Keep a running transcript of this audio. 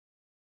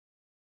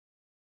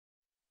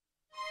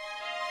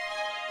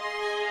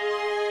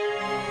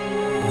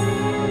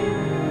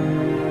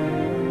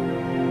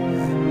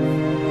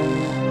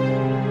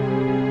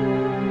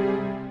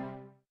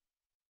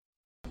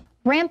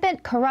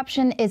Rampant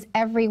corruption is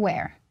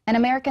everywhere, and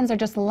Americans are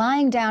just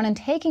lying down and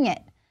taking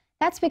it.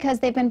 That's because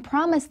they've been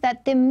promised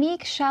that the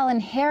meek shall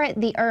inherit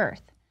the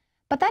earth.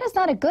 But that is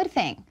not a good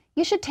thing.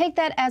 You should take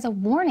that as a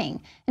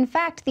warning. In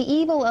fact, the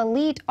evil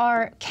elite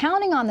are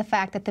counting on the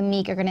fact that the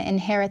meek are going to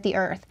inherit the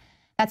earth.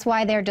 That's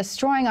why they're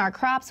destroying our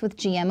crops with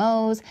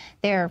GMOs.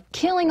 They're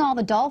killing all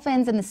the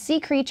dolphins and the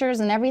sea creatures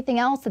and everything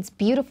else that's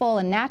beautiful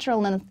and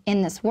natural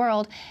in this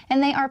world.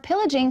 And they are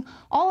pillaging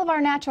all of our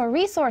natural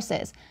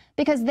resources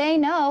because they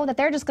know that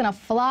they're just going to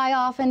fly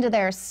off into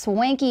their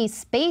swanky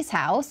space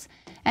house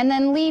and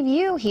then leave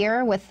you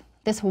here with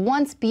this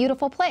once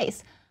beautiful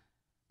place.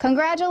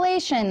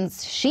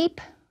 Congratulations, sheep.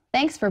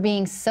 Thanks for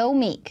being so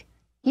meek.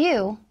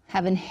 You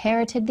have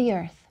inherited the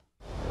earth.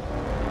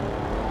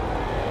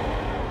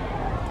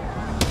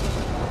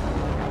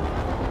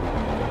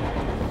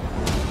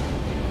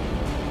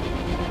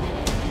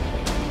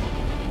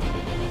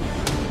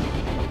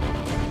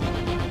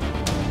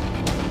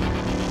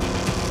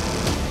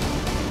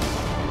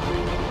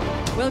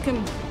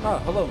 Welcome. Ah,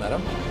 hello,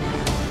 madam.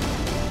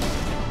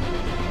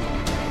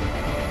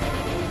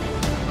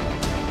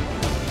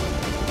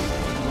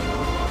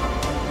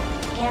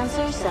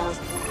 Cancer cells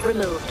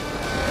removed.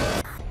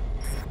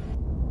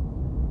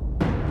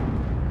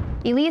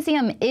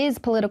 Elysium is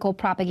political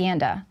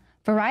propaganda.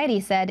 Variety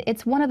said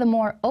it's one of the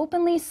more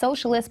openly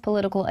socialist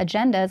political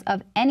agendas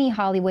of any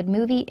Hollywood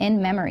movie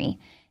in memory,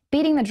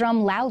 beating the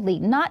drum loudly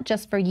not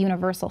just for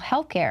universal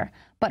health care,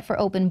 but for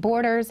open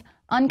borders,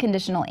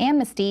 unconditional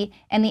amnesty,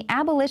 and the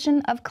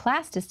abolition of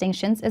class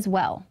distinctions as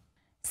well.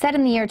 Set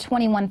in the year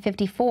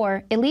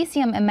 2154,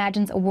 Elysium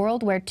imagines a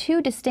world where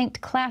two distinct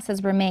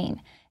classes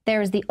remain.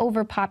 There is the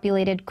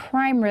overpopulated,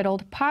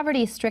 crime-riddled,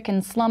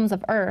 poverty-stricken slums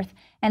of Earth,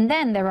 and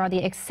then there are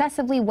the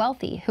excessively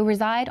wealthy who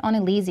reside on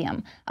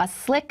Elysium, a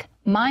slick,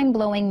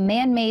 mind-blowing,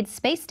 man-made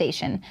space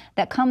station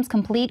that comes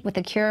complete with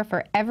a cure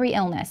for every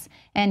illness,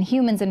 and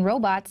humans and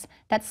robots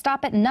that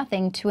stop at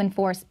nothing to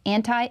enforce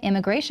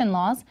anti-immigration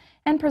laws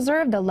and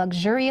preserve the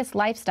luxurious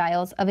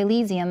lifestyles of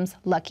Elysium's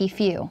lucky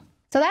few.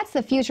 So that's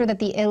the future that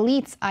the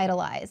elites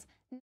idolize.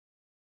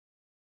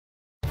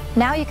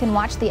 Now you can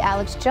watch The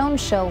Alex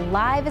Jones Show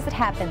live as it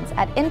happens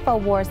at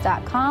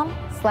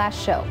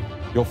Infowars.com/show.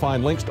 You'll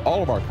find links to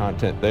all of our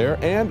content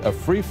there and a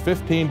free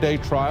 15-day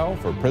trial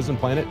for Prison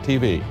Planet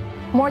TV.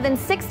 More than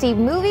 60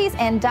 movies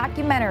and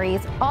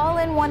documentaries all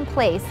in one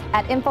place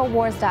at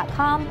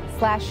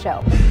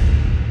Infowars.com/show.